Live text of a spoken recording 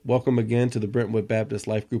Welcome again to the Brentwood Baptist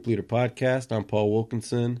Life Group Leader Podcast. I'm Paul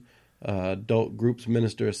Wilkinson, Adult Groups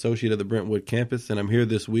Minister Associate at the Brentwood campus, and I'm here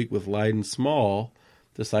this week with Lydon Small,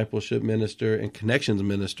 Discipleship Minister and Connections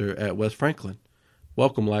Minister at West Franklin.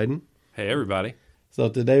 Welcome, Lydon. Hey, everybody. So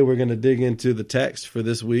today we're going to dig into the text for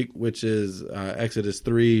this week, which is Exodus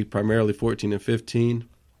 3, primarily 14 and 15.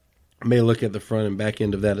 I may look at the front and back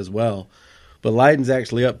end of that as well. But Lydon's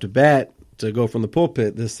actually up to bat to go from the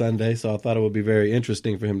pulpit this Sunday, so I thought it would be very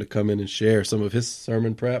interesting for him to come in and share some of his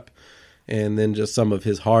sermon prep and then just some of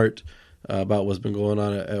his heart about what's been going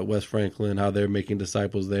on at West Franklin, how they're making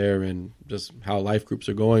disciples there, and just how life groups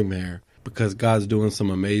are going there, because God's doing some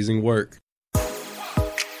amazing work.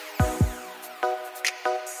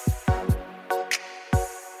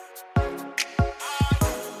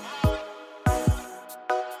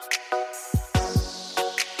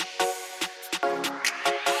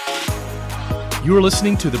 You are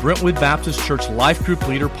listening to the Brentwood Baptist Church Life Group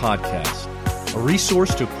Leader Podcast, a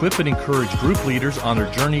resource to equip and encourage group leaders on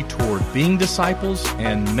their journey toward being disciples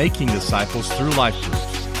and making disciples through life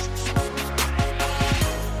groups.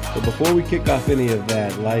 But before we kick off any of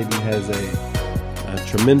that, Lydon has a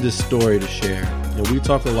tremendous story to share. And we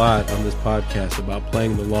talk a lot on this podcast about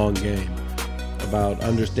playing the long game, about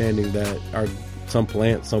understanding that some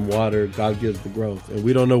plant, some water, God gives the growth. And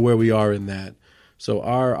we don't know where we are in that. So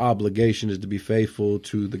our obligation is to be faithful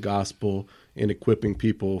to the gospel and equipping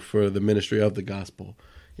people for the ministry of the gospel.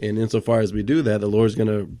 And insofar as we do that, the Lord's going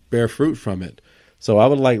to bear fruit from it. So I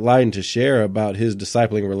would like Lydon to share about his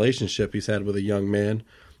discipling relationship he's had with a young man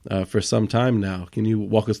for some time now. Can you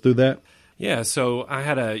walk us through that? Yeah, so I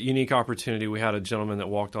had a unique opportunity. We had a gentleman that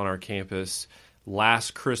walked on our campus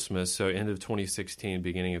last Christmas, so end of 2016,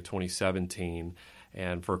 beginning of 2017.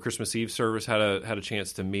 And for a Christmas Eve service, had a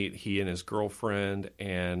chance to meet he and his girlfriend.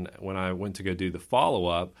 And when I went to go do the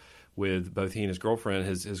follow-up with both he and his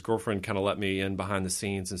girlfriend kind of let me in behind the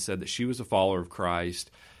scenes and said that she was a follower of Christ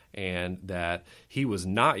and that he was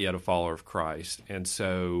not yet a follower of Christ. And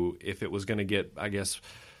so if it was going to get, I guess,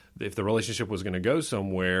 if the relationship was going to go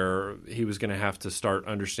somewhere, he was going to have to start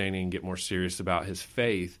understanding and get more serious about his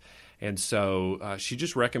faith. And so she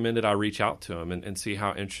just recommended I reach out to him and see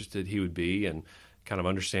how interested he would be and kind of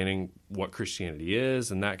understanding what Christianity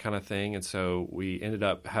is and that kind of thing. And so we ended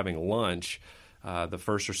up having lunch the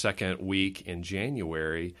first or second week in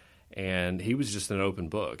January, and he was just an open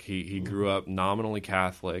book. He grew up nominally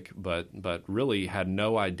Catholic, but really had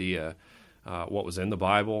no idea what was in the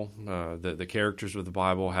Bible. The characters of the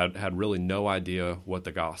Bible had really no idea what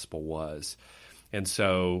the gospel was. And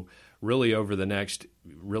so really over the next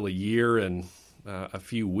year and a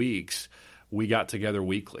few weeks, we got together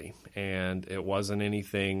weekly, and it wasn't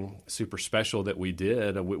anything super special that we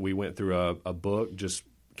did. We went through a book just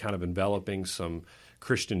kind of enveloping some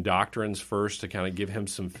Christian doctrines first to kind of give him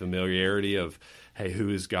some familiarity of, hey, who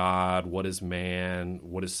is God? What is man?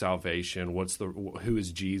 What is salvation? Who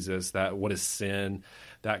is Jesus? What is sin?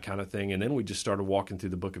 That kind of thing. And then we just started walking through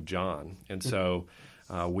the book of John. And so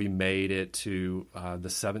we made it to the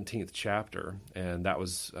 17th chapter, and that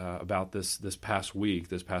was about this past week,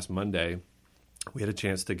 this past Monday. We had a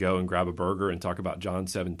chance to go and grab a burger and talk about John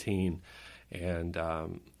 17,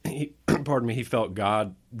 and he felt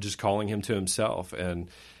God just calling him to himself, and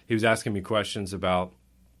he was asking me questions about,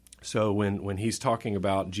 so when he's talking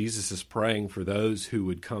about Jesus is praying for those who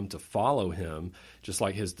would come to follow him, just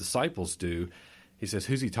like his disciples do, he says,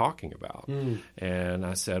 who's he talking about? And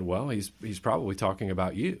I said, well, he's probably talking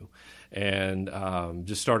about you, and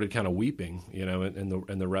just started kind of weeping,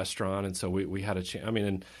 in the restaurant, and so we had a chance. I mean,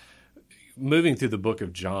 and moving through the book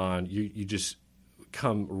of John, you just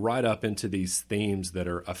come right up into these themes that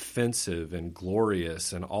are offensive and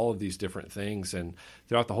glorious and all of these different things. And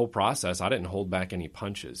throughout the whole process, I didn't hold back any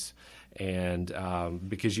punches. And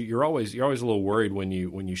because you're always a little worried when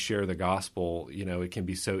you share the gospel, it can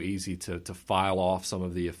be so easy to file off some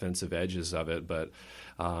of the offensive edges of it. But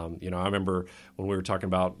I remember when we were talking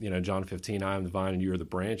about John 15, I am the vine and you are the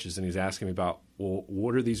branches, and he's asking me about, well,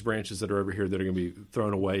 what are these branches that are over here that are going to be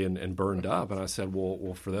thrown away and burned up? And I said,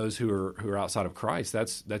 well, for those who are outside of Christ,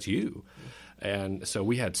 that's you. And so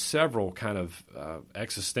we had several kind of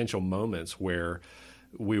existential moments where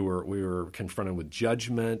we were confronted with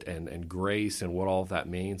judgment and grace and what all of that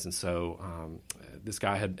means. And so this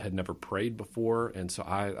guy had never prayed before, and so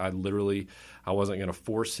I literally wasn't going to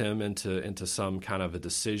force him into some kind of a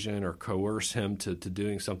decision or coerce him to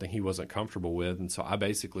doing something he wasn't comfortable with. And so I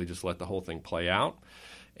basically just let the whole thing play out.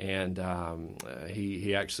 And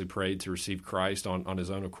he actually prayed to receive Christ on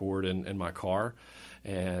his own accord in my car.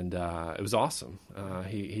 And it was awesome.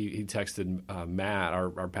 He texted Matt,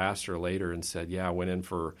 our pastor, later and said, yeah, I went in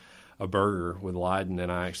for a burger with Leiden,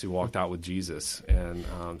 and I actually walked out with Jesus. And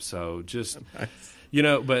so just,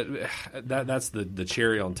 but that's the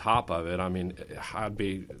cherry on top of it. I mean, I'd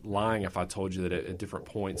be lying if I told you that at different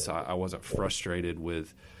points I wasn't frustrated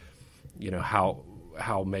with,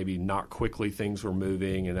 how maybe not quickly things were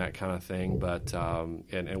moving and that kind of thing. But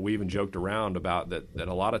and we even joked around about that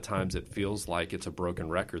a lot of times it feels like it's a broken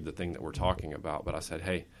record, the thing that we're talking about. But I said,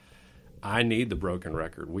 hey, I need the broken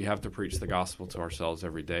record. We have to preach the gospel to ourselves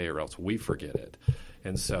every day, or else we forget it.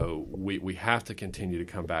 And so we have to continue to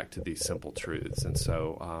come back to these simple truths. And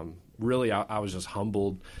so really I was just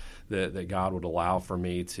humbled that God would allow for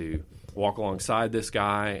me to walk alongside this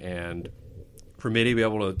guy and for me to be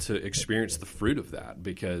able to experience the fruit of that.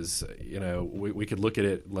 Because, we could look at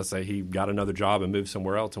it, let's say he got another job and moved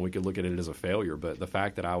somewhere else, and we could look at it as a failure. But the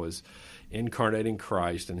fact that I was incarnating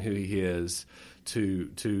Christ and who he is to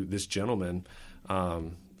this gentleman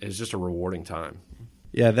is just a rewarding time.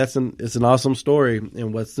 Yeah, it's an awesome story,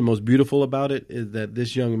 and what's the most beautiful about it is that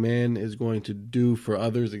this young man is going to do for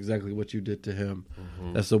others exactly what you did to him.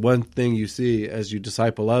 Mm-hmm. That's the one thing you see as you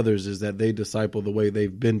disciple others, is that they disciple the way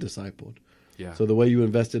they've been discipled. Yeah. So the way you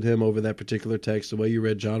invested him over that particular text, the way you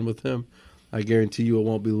read John with him, I guarantee you it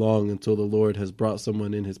won't be long until the Lord has brought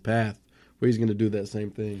someone in his path where he's going to do that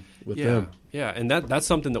same thing with them. Yeah, and that's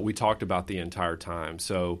something that we talked about the entire time.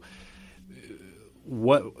 So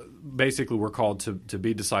what basically we're called to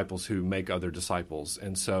be disciples who make other disciples.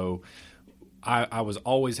 And so I was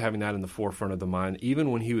always having that in the forefront of the mind,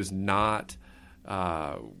 even when he was not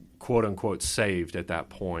quote unquote saved at that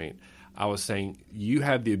point. I was saying you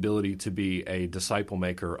have the ability to be a disciple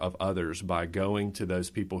maker of others by going to those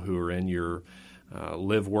people who are in your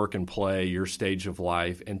live, work, and play, your stage of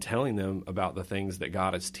life, and telling them about the things that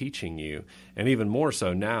God is teaching you. And even more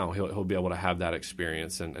so now, he'll be able to have that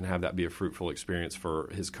experience and have that be a fruitful experience for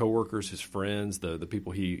his coworkers, his friends, the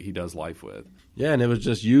people he does life with. Yeah, and it was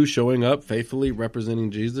just you showing up faithfully,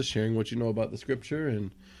 representing Jesus, sharing what you know about the Scripture,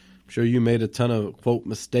 and I'm sure you made a ton of, quote,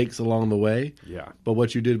 mistakes along the way. Yeah. But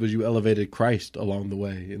what you did was you elevated Christ along the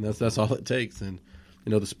way, and that's all it takes. And,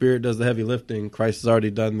 the Spirit does the heavy lifting. Christ has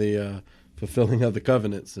already done the fulfilling of the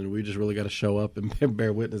covenants, and we just really got to show up and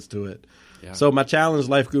bear witness to it. Yeah. So my challenge,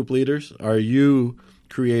 life group leaders, are you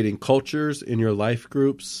creating cultures in your life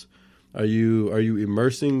groups? Are you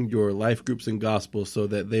immersing your life groups in gospel so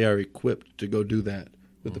that they are equipped to go do that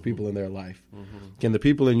with the people in their life? Mm-hmm. Can the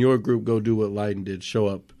people in your group go do what Leiden did, show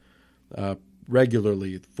up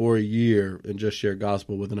regularly for a year and just share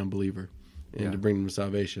gospel with an unbeliever and to bring them to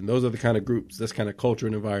salvation? Those are the kind of groups, that's kind of culture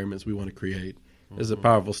and environments we want to create. This is a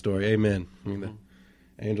powerful story. Amen. I mean, the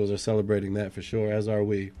angels are celebrating that for sure, as are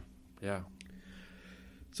we. Yeah.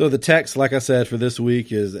 So the text, like I said, for this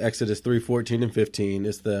week is Exodus 3:14 and 15.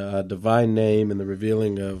 It's the divine name and the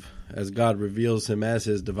revealing of, as God reveals him as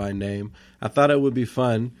his divine name. I thought it would be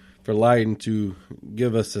fun for Leiden to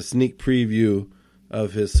give us a sneak preview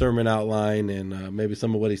of his sermon outline and maybe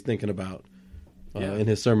some of what he's thinking about in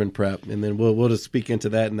his sermon prep. And then we'll just speak into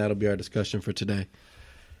that, and that'll be our discussion for today.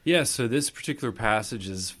 Yeah, so this particular passage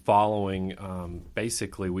is following,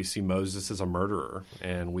 basically we see Moses as a murderer,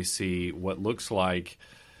 and we see what looks like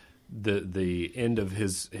the end of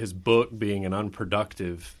his book being an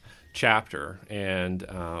unproductive chapter. And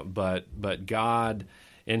but God,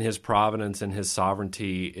 in his providence and his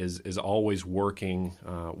sovereignty, is always working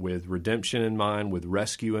with redemption in mind, with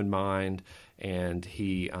rescue in mind, and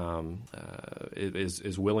he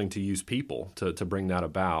is willing to use people to bring that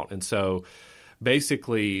about. And so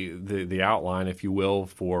basically, the outline, if you will,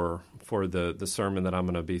 for the sermon that I'm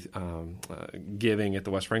going to be giving at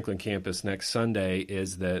the West Franklin campus next Sunday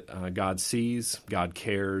is that God sees, God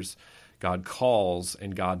cares, God calls,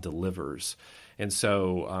 and God delivers. And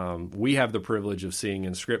so we have the privilege of seeing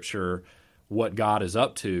in Scripture what God is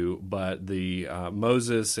up to, but the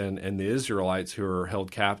Moses and the Israelites who are held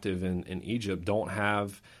captive in Egypt don't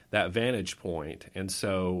have that vantage point. And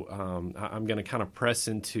so I'm going to kind of press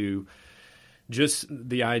into just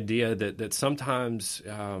the idea that sometimes,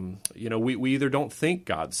 we either don't think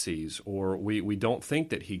God sees or we don't think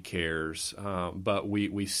that He cares, but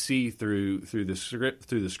we see through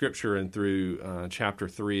the Scripture and through chapter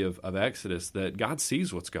 3 of Exodus that God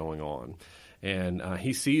sees what's going on, and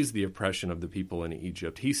He sees the oppression of the people in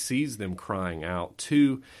Egypt. He sees them crying out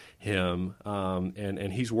to Him,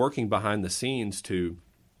 and He's working behind the scenes to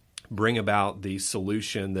bring about the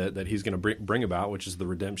solution that He's going to bring about, which is the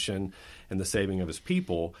redemption and the saving of His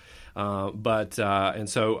people. And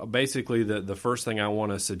so basically the first thing I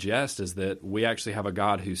want to suggest is that we actually have a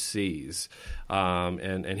God who sees,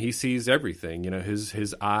 and He sees everything.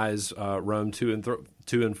 His eyes roam to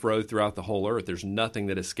and fro throughout the whole earth. There's nothing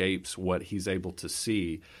that escapes what He's able to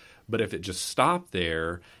see. But if it just stopped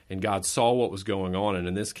there and God saw what was going on, and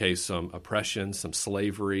in this case, some oppression, some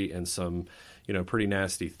slavery, and some, pretty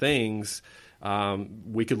nasty things,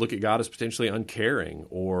 we could look at God as potentially uncaring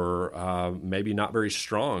or maybe not very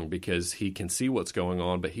strong because he can see what's going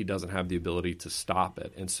on, but he doesn't have the ability to stop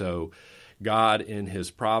it. And so God, in his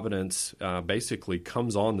providence, basically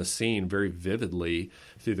comes on the scene very vividly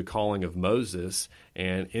through the calling of Moses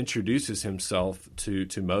and introduces himself to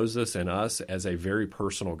Moses and us as a very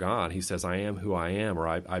personal God. He says, I am who I am, or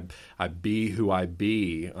I be who I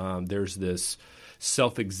be. There's this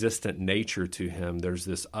self-existent nature to him. There's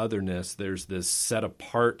this otherness. There's this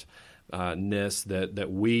set-apart-ness that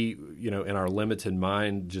we, in our limited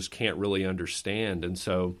mind just can't really understand. And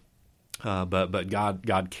so but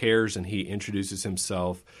God cares, and he introduces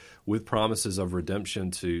himself with promises of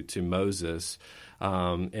redemption to Moses.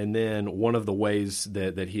 And then one of the ways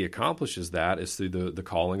that he accomplishes that is through the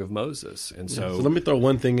calling of Moses. And so let me throw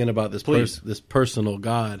one thing in about this this personal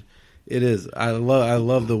God. It is. I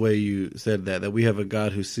love the way you said that we have a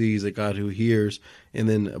God who sees, a God who hears, and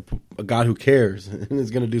then a God who cares and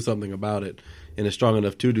is going to do something about it and is strong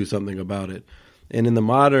enough to do something about it. And in the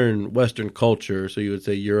modern Western culture, so you would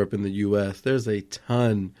say Europe and the U.S., there's a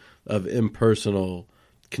ton of impersonal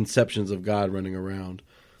conceptions of God running around.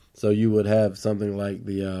 So you would have something like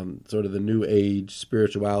the sort of the New Age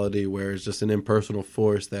spirituality, where it's just an impersonal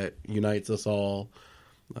force that unites us all.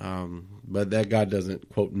 But that God doesn't,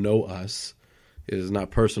 quote, know us. It is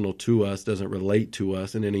not personal to us, doesn't relate to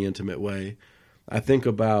us in any intimate way. I think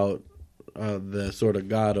about the sort of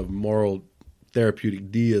God of moral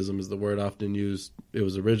therapeutic deism is the word often used. It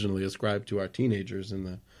was originally ascribed to our teenagers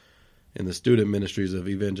in the student ministries of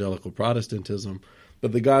evangelical Protestantism.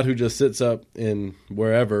 But the God who just sits up in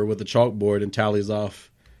wherever with a chalkboard and tallies off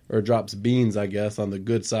or drops beans, I guess, on the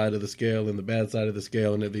good side of the scale and the bad side of the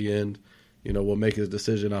scale, and at the end, will make his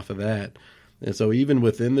decision off of that. And so even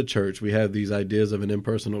within the church, we have these ideas of an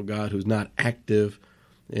impersonal God who's not active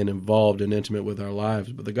and involved and intimate with our lives.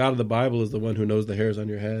 But the God of the Bible is the one who knows the hairs on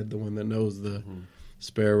your head, the one that knows the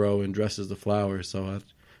sparrow and dresses the flowers. So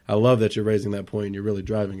I love that you're raising that point and you're really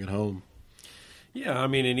driving it home. Yeah, I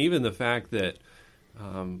mean, and even the fact that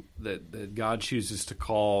that God chooses to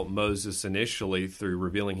call Moses initially through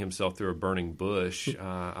revealing himself through a burning bush.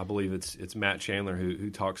 I believe it's Matt Chandler who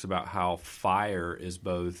talks about how fire is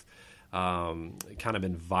both kind of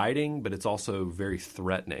inviting, but it's also very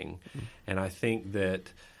threatening. And I think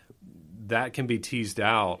that can be teased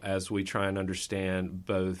out as we try and understand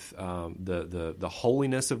both the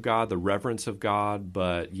holiness of God, the reverence of God,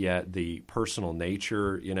 but yet the personal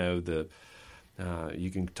nature, you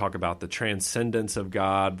can talk about the transcendence of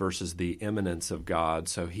God versus the immanence of God.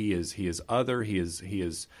 So he is other, he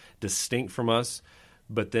is distinct from us,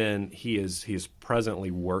 but then he is presently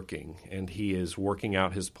working, and he is working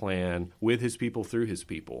out his plan with his people through his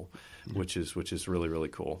people, which is really, really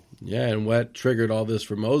cool. Yeah, and what triggered all this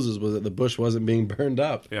for Moses was that the bush wasn't being burned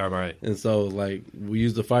up. Yeah, right. And so, we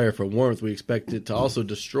use the fire for warmth. We expect it to also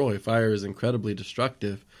destroy. Fire is incredibly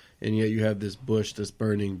destructive, and yet you have this bush that's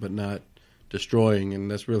burning but not destroying, and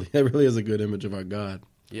that really is a good image of our God.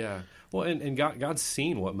 Yeah. Well, and God's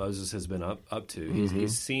seen what Moses has been up to.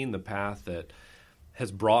 He's seen the path that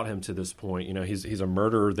has brought him to this point. He's a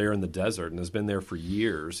murderer there in the desert and has been there for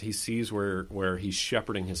years. He sees where he's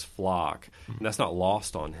shepherding his flock, and that's not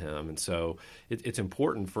lost on him. And so it's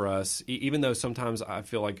important for us, even though sometimes I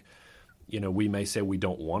feel like we may say we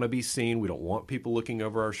don't want to be seen. We don't want people looking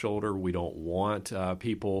over our shoulder. We don't want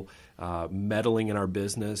people meddling in our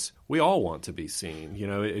business. We all want to be seen.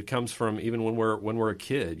 It comes from even when we're a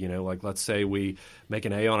kid. Let's say we make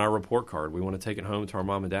an A on our report card. We want to take it home to our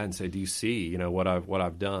mom and dad and say, "Do you see what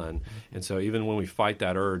I've done?" And so even when we fight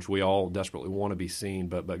that urge, we all desperately want to be seen.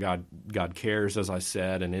 But God cares, as I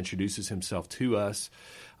said, and introduces Himself to us.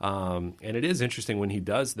 And it is interesting when He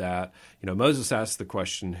does that. Moses asks the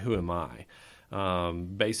question, "Who am I?"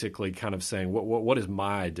 Basically, kind of saying, "What is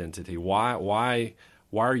my identity? Why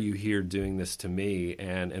are you here doing this to me?"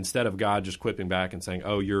 And instead of God just quipping back and saying,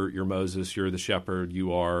 "Oh, you're Moses, you're the shepherd,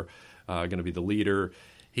 you are going to be the leader,"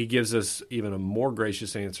 He gives us even a more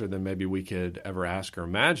gracious answer than maybe we could ever ask or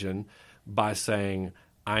imagine by saying,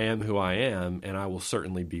 "I am who I am, and I will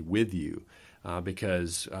certainly be with you,"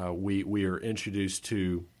 because we are introduced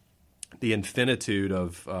to the infinitude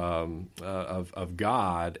of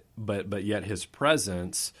God, but yet His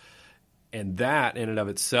presence, and that in and of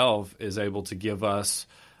itself is able to give us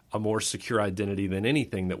a more secure identity than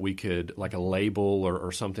anything that we could, like a label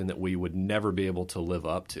or something that we would never be able to live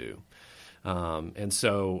up to. And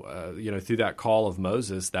so, through that call of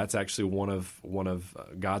Moses, that's actually one of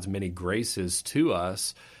God's many graces to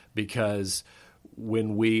us, because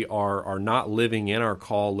when we are not living in our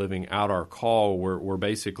call, living out our call, we're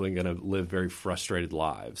basically going to live very frustrated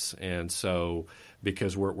lives. And so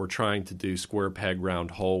because we're trying to do square peg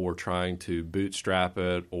round hole, we're trying to bootstrap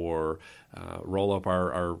it or roll up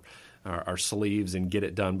our sleeves and get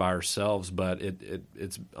it done by ourselves, but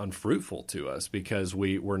it's unfruitful to us because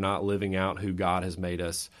we're not living out who God has made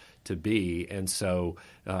us to be. And so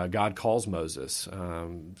God calls Moses,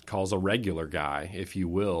 calls a regular guy, if you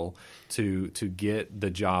will, to get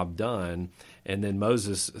the job done. And then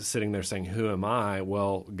Moses sitting there saying, who am I?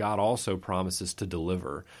 Well, God also promises to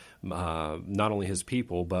deliver not only his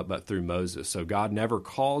people, but through Moses. So God never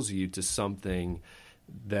calls you to something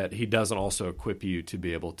that he doesn't also equip you to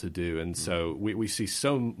be able to do. And so we see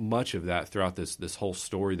so much of that throughout this whole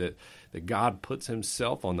story that God puts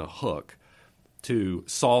himself on the hook to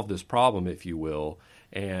solve this problem, if you will,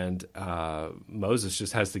 and Moses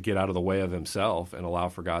just has to get out of the way of himself and allow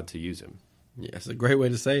for God to use him. Yeah, it's a great way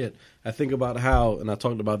to say it. I think about how, and I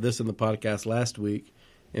talked about this in the podcast last week,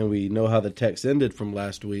 and we know how the text ended from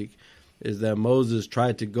last week, is that Moses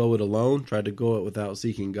tried to go it alone, tried to go it without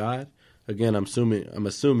seeking God. Again, I'm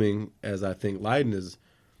assuming, as I think Leiden is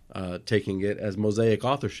taking it, as Mosaic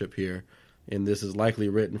authorship here. And this is likely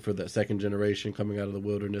written for the second generation coming out of the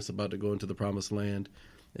wilderness, about to go into the promised land.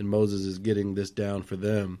 And Moses is getting this down for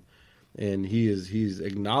them. And he's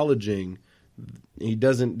acknowledging, he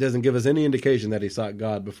doesn't give us any indication that he sought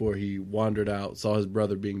God before he wandered out, saw his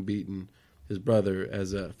brother being beaten, his brother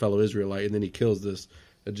as a fellow Israelite, and then he kills this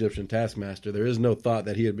Egyptian taskmaster. There is no thought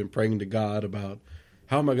that he had been praying to God about,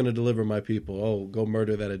 how am I going to deliver my people? Oh, go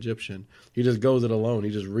murder that Egyptian. He just goes it alone. He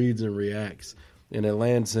just reads and reacts. And it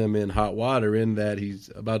lands him in hot water in that he's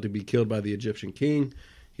about to be killed by the Egyptian king.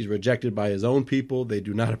 He's rejected by his own people. They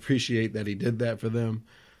do not appreciate that he did that for them.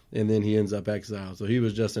 And then he ends up exiled. So he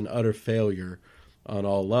was just an utter failure on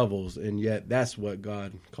all levels. And yet that's what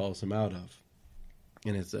God calls him out of.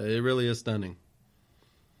 And it really is stunning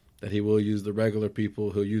that he will use the regular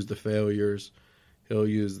people. He'll use the failures. He'll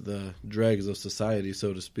use the dregs of society,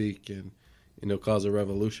 so to speak, and he'll cause a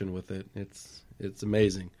revolution with it. It's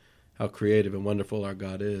amazing how creative and wonderful our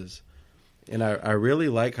God is. And I really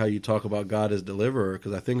like how you talk about God as deliverer,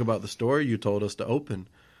 because I think about the story you told us to open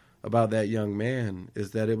about that young man,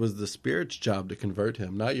 is that it was the Spirit's job to convert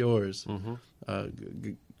him, not yours.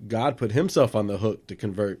 Mm-hmm. God put himself on the hook to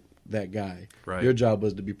convert that guy. Right. Your job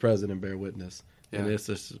was to be present and bear witness. Yeah. And it's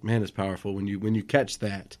just, man, it's powerful. When you catch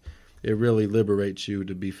that, it really liberates you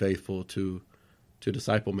to be faithful to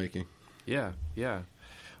disciple making. Yeah, yeah.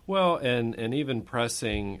 Well, and even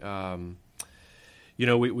pressing,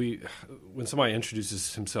 we when somebody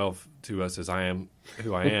introduces himself to us as I am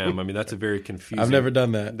who I am, I mean, that's a very confusing. I've never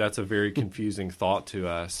done that. That's a very confusing thought to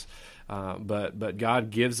us. But God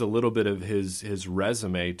gives a little bit of his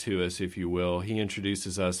resume to us, if you will. He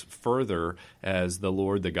introduces us further as the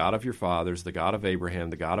Lord, the God of your fathers, the God of Abraham,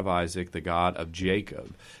 the God of Isaac, the God of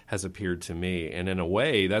Jacob has appeared to me. And in a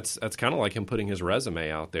way, that's kind of like him putting his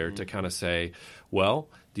resume out there to kind of say, well,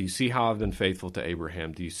 do you see how I've been faithful to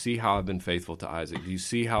Abraham? Do you see how I've been faithful to Isaac? Do you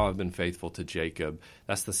see how I've been faithful to Jacob?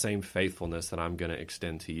 That's the same faithfulness that I'm going to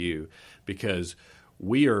extend to you, because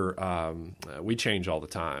we change all the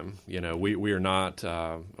time. We are not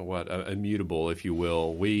immutable, if you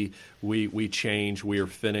will. We change. We are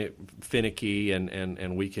finicky,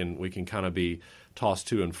 and we can kind of be tossed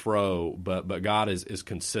to and fro. But God is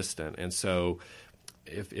consistent, and so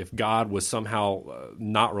if God was somehow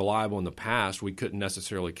not reliable in the past, we couldn't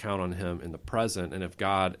necessarily count on him in the present. And if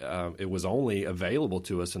God it was only available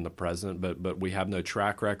to us in the present, but we have no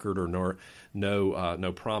track record or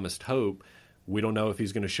no promised hope, we don't know if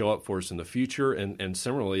he's going to show up for us in the future. And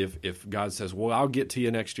similarly, if God says, well, I'll get to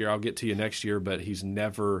you next year, but he's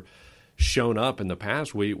never shown up in the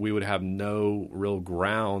past, we would have no real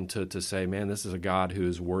ground to say, man, this is a God who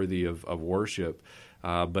is worthy of worship.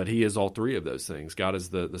 But he is all three of those things. God is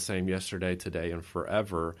the same yesterday, today, and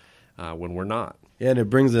forever when we're not. Yeah, and it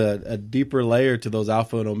brings a deeper layer to those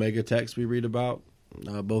Alpha and Omega texts we read about,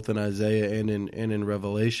 both in Isaiah and in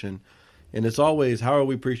Revelation. And it's always, how are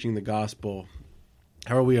we preaching the gospel?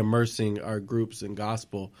 How are we immersing our groups in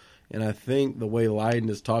gospel? And I think the way Leiden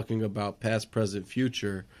is talking about past, present,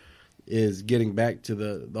 future is getting back to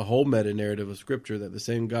the whole meta-narrative of Scripture, that the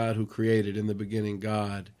same God who created in the beginning,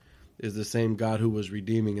 God, is the same God who was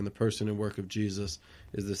redeeming in the person and work of Jesus,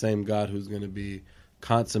 is the same God who's going to be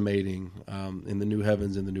consummating in the new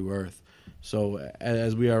heavens and the new earth. So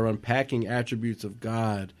as we are unpacking attributes of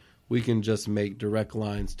God, we can just make direct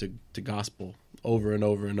lines to gospel over and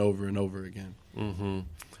over and over and over again. Mm-hmm.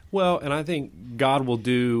 Well, and I think God will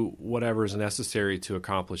do whatever is necessary to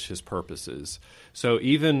accomplish his purposes. So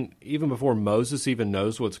even before Moses even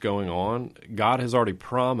knows what's going on, God has already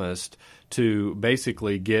promised to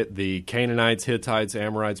basically get the Canaanites, Hittites,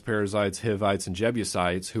 Amorites, Perizzites, Hivites, and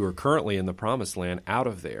Jebusites who are currently in the Promised Land out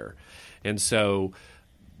of there. And so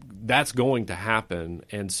that's going to happen.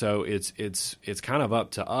 And so it's kind of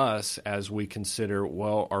up to us as we consider,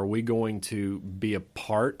 well, are we going to be a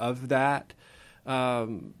part of that?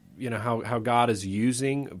 How God is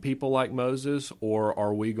using people like Moses, or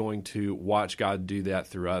are we going to watch God do that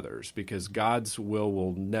through others? Because God's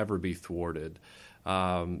will never be thwarted.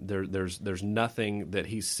 There's nothing that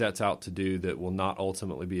he sets out to do that will not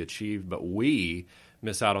ultimately be achieved, but we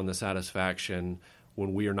miss out on the satisfaction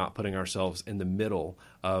when we are not putting ourselves in the middle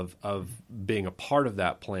of being a part of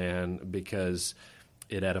that plan, because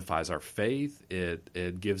it edifies our faith.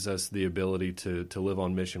 It gives us the ability to live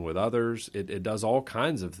on mission with others. It does all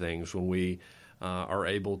kinds of things when we are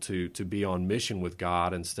able to be on mission with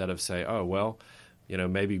God instead of say, oh, well,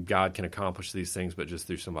 maybe God can accomplish these things, but just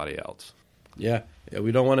through somebody else. Yeah,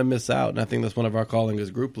 we don't want to miss out. And I think that's one of our calling as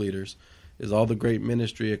group leaders, is all the great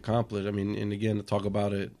ministry accomplished. I mean, and again, to talk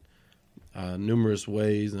about it numerous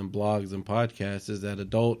ways and blogs and podcasts, is that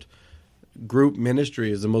adult group ministry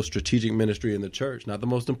is the most strategic ministry in the church. Not the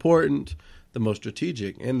most important, the most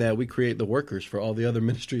strategic, in that we create the workers for all the other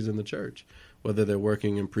ministries in the church, whether they're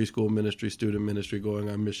working in preschool ministry, student ministry, going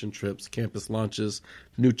on mission trips, campus launches,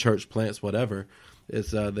 new church plants, whatever.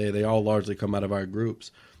 It's they all largely come out of our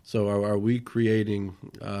groups. So are we creating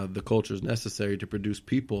the cultures necessary to produce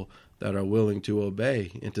people that are willing to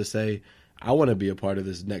obey and to say, I want to be a part of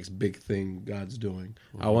this next big thing God's doing.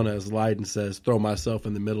 Mm-hmm. I want to, as Leiden says, throw myself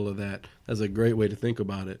in the middle of that. That's a great way to think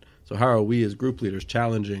about it. So how are we as group leaders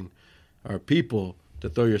challenging our people to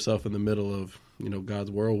throw yourself in the middle of, God's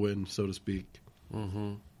whirlwind, so to speak?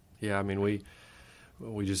 Mm-hmm. Yeah, I mean,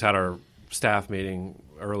 we just had our staff meeting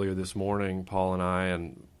earlier this morning, Paul and I,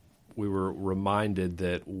 and we were reminded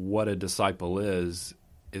that what a disciple is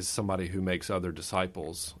somebody who makes other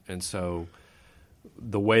disciples. And so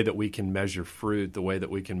the way that we can measure fruit, the way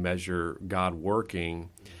that we can measure God working,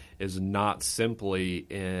 is not simply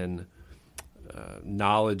in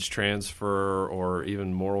knowledge transfer or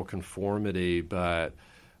even moral conformity, but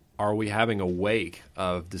are we having a wake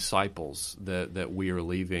of disciples that we are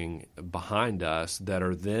leaving behind us that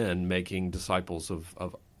are then making disciples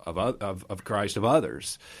of Christ, of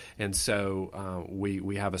others? And so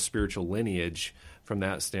we have a spiritual lineage from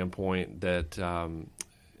that standpoint that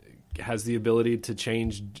has the ability to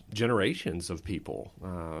change generations of people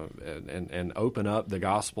and open up the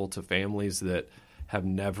gospel to families that have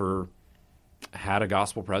never had a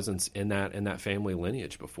gospel presence in that family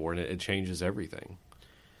lineage before, and it changes everything.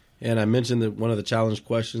 And I mentioned that one of the challenge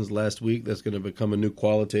questions last week that's going to become a new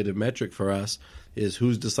qualitative metric for us is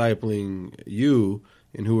who's discipling you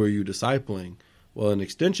and who are you discipling? Well, an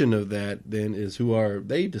extension of that then is who are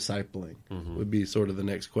they discipling, mm-hmm. would be sort of the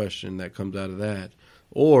next question that comes out of that.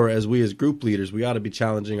 Or as we as group leaders, we ought to be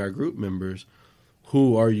challenging our group members,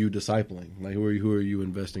 who are you discipling? Like who are you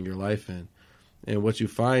investing your life in? And what you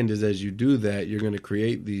find is as you do that, you're going to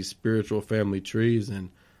create these spiritual family trees. And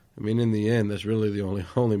I mean, in the end, that's really the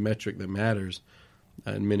only metric that matters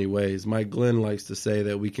in many ways. Mike Glenn likes to say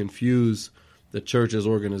that we confuse the church's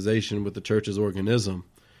organization with the church's organism.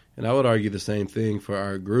 And I would argue the same thing for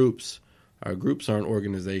our groups. Our groups aren't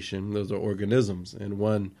organization. Those are organisms.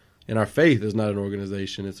 And our faith is not an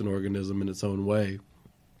organization. It's an organism in its own way.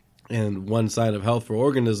 And one sign of health for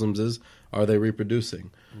organisms is, are they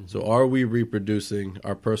reproducing? Mm-hmm. So are we reproducing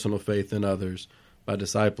our personal faith in others by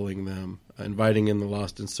discipling them, inviting in the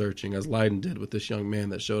lost and searching, as Leiden did with this young man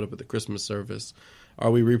that showed up at the Christmas service?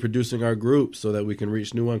 Are we reproducing our groups so that we can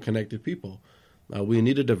reach new unconnected people? We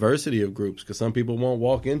need a diversity of groups because some people won't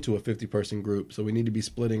walk into a 50-person group. So we need to be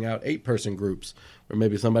splitting out 8-person groups, or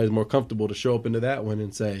maybe somebody's more comfortable to show up into that one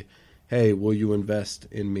and say, hey, will you invest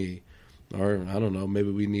in me? Or I don't know,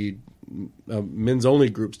 maybe we need men's only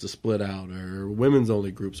groups to split out, or women's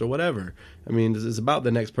only groups, or whatever. I mean, it's about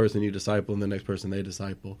the next person you disciple and the next person they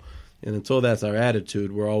disciple. And until that's our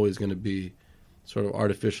attitude, we're always going to be sort of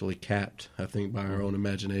artificially capped, I think, by our own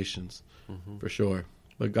imaginations, mm-hmm. for sure.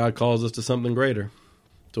 But God calls us to something greater.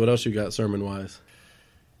 So what else you got sermon-wise?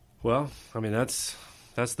 Well, I mean, that's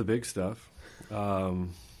the big stuff. I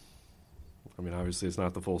mean, obviously it's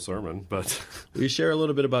not the full sermon, but... Will you share a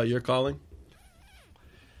little bit about your calling?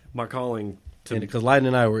 My calling to... Because Leiden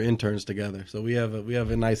and I were interns together, so we have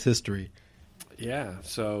a nice history. Yeah,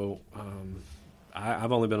 so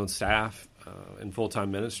I've only been on staff in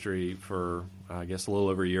full-time ministry for, I guess, a little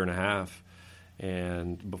over a year and a half.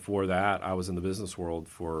 And before that, I was in the business world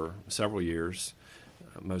for several years,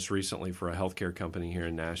 most recently for a healthcare company here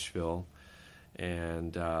in Nashville.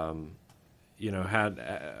 And,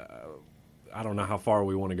 I don't know how far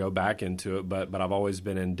we want to go back into it, but I've always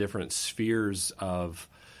been in different spheres of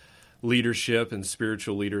leadership and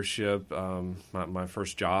spiritual leadership. My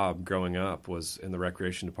first job growing up was in the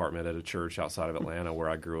recreation department at a church outside of Atlanta where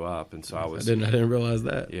I grew up, and so I didn't realize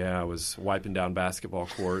that. Yeah, I was wiping down basketball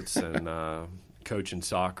courts and coaching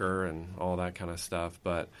soccer and all that kind of stuff.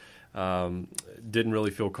 But didn't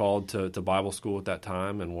really feel called to Bible school at that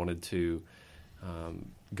time, and wanted to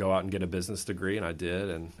go out and get a business degree, and I did,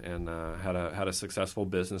 and had a successful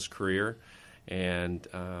business career. And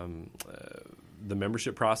the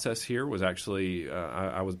membership process here was actually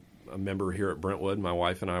I was a member here at Brentwood. My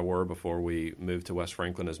wife and I were before we moved to West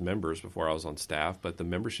Franklin as members before I was on staff. But the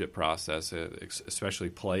membership process, especially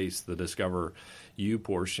PLACE, the Discover You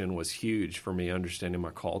portion, was huge for me understanding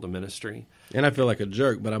my call to ministry. And I feel like a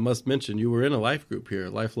jerk, but I must mention you were in a life group here,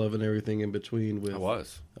 Life, Love, and Everything in Between with I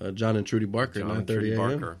was. John and Trudy Barker, 9:30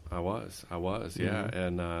 a.m. I was, yeah.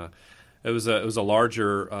 Mm-hmm. And it was a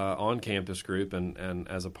larger on-campus group, and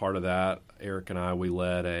as a part of that, Eric and I, we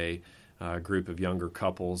led a group of younger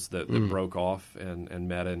couples that broke off and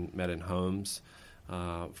met in homes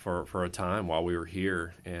for a time while we were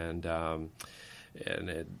here, and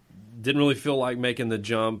it didn't really feel like making the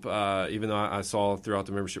jump, even though I saw throughout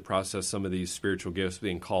the membership process some of these spiritual gifts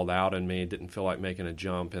being called out in me. It didn't feel like making a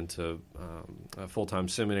jump into a full-time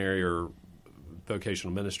seminary or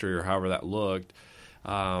vocational ministry or however that looked.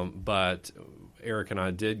 But Eric and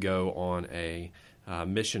I did go on a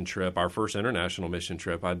mission trip, our first international mission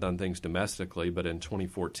trip. I'd done things domestically, but in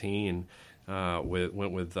 2014, went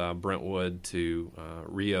with Brentwood to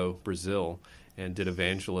Rio, Brazil, and did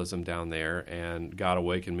evangelism down there. And God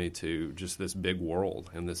awakened me to just this big world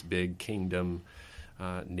and this big kingdom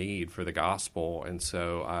need for the gospel. And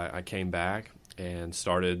so I came back and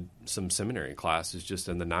started some seminary classes just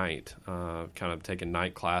in the night, kind of taking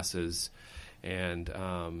night classes, and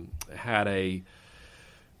had a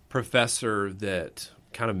professor that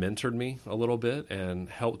kind of mentored me a little bit and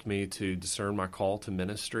helped me to discern my call to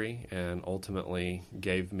ministry, and ultimately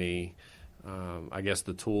gave me, I guess,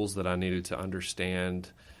 the tools that I needed to understand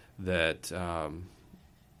that,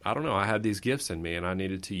 I had these gifts in me and I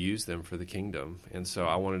needed to use them for the kingdom. And so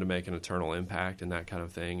I wanted to make an eternal impact and that kind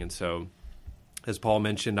of thing. And so, as Paul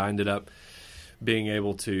mentioned, I ended up being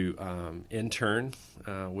able to intern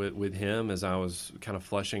with him as I was kind of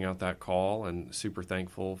fleshing out that call, and super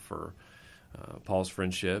thankful for Paul's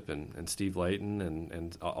friendship and Steve Layton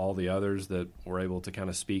and all the others that were able to kind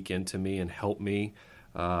of speak into me and help me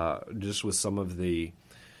just with some of the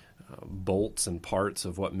bolts and parts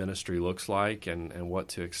of what ministry looks like and what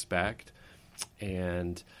to expect.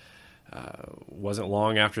 And wasn't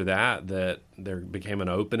long after that there became an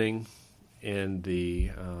opening in the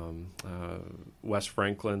West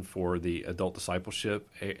Franklin for the adult discipleship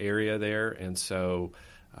area there, and so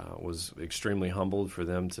was extremely humbled for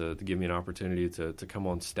them to give me an opportunity to come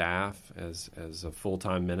on staff as a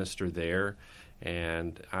full-time minister there.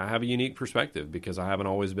 And I have a unique perspective because I haven't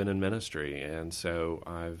always been in ministry, and so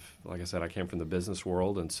like I said, I came from the business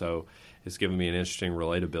world, and so it's given me an interesting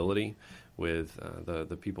relatability with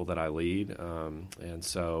the people that I lead, and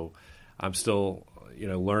so I'm still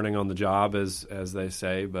learning on the job, as they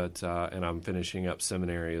say, but and I'm finishing up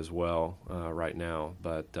seminary as well right now.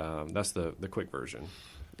 But that's the quick version.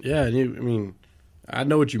 Yeah, and I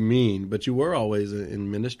know what you mean, but you were always in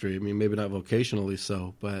ministry. Maybe not vocationally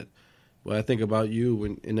so, but when I think about you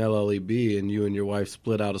in LLEB, and you and your wife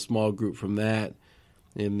split out a small group from that,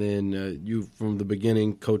 and then you from the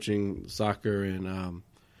beginning coaching soccer and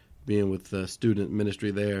being with the student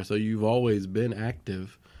ministry there. So you've always been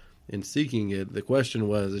active in seeking it. The question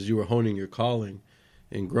was, as you were honing your calling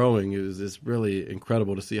and growing, it's really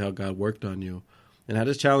incredible to see how God worked on you. And I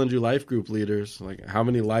just challenge you, life group leaders, like how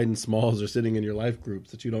many Leiden Smalls are sitting in your life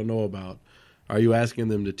groups that you don't know about? Are you asking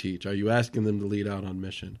them to teach? Are you asking them to lead out on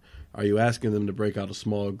mission? Are you asking them to break out a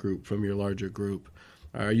small group from your larger group?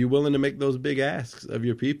 Are you willing to make those big asks of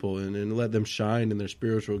your people and let them shine in their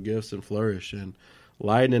spiritual gifts and flourish? And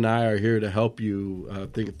Leiden and I are here to help you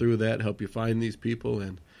think through that, help you find these people.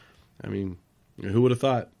 And who would have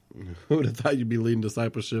thought? Who would have thought you'd be leading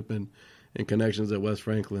discipleship and connections at West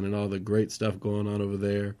Franklin and all the great stuff going on over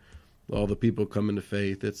there, all the people coming to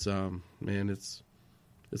faith. It's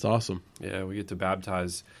it's awesome. Yeah, we get to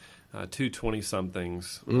baptize 2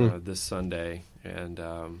 20-somethings this Sunday, and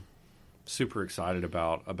super excited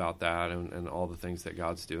about that and all the things that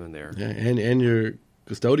God's doing there. Yeah, and your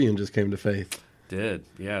custodian just came to faith. Did,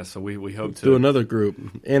 yeah. So we hope to do another group,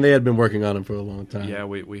 and they had been working on him for a long time. Yeah,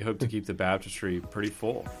 we hope to keep the baptistry pretty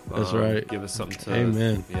full. That's right. Give us something to,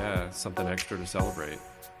 Amen. Yeah, something extra to celebrate.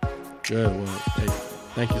 Good. Well, hey,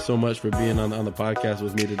 thank you so much for being on the podcast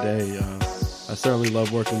with me today. I certainly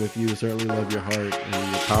love working with you. Certainly love your heart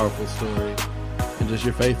and your powerful story, and just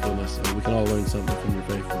your faithfulness. We can all learn something from your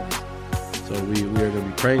faithfulness. So we are going to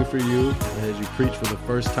be praying for you as you preach for the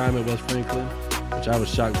first time at West Franklin, which I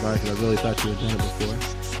was shocked by because I really thought you had done it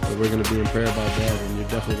before. But we're going to be in prayer about that, and you're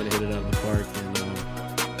definitely going to hit it out of the park.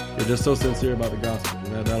 And you're just so sincere about the gospel,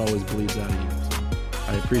 and that always bleeds out of you.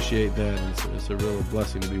 So I appreciate that, and it's a real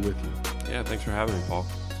blessing to be with you. Yeah, thanks for having me, Paul.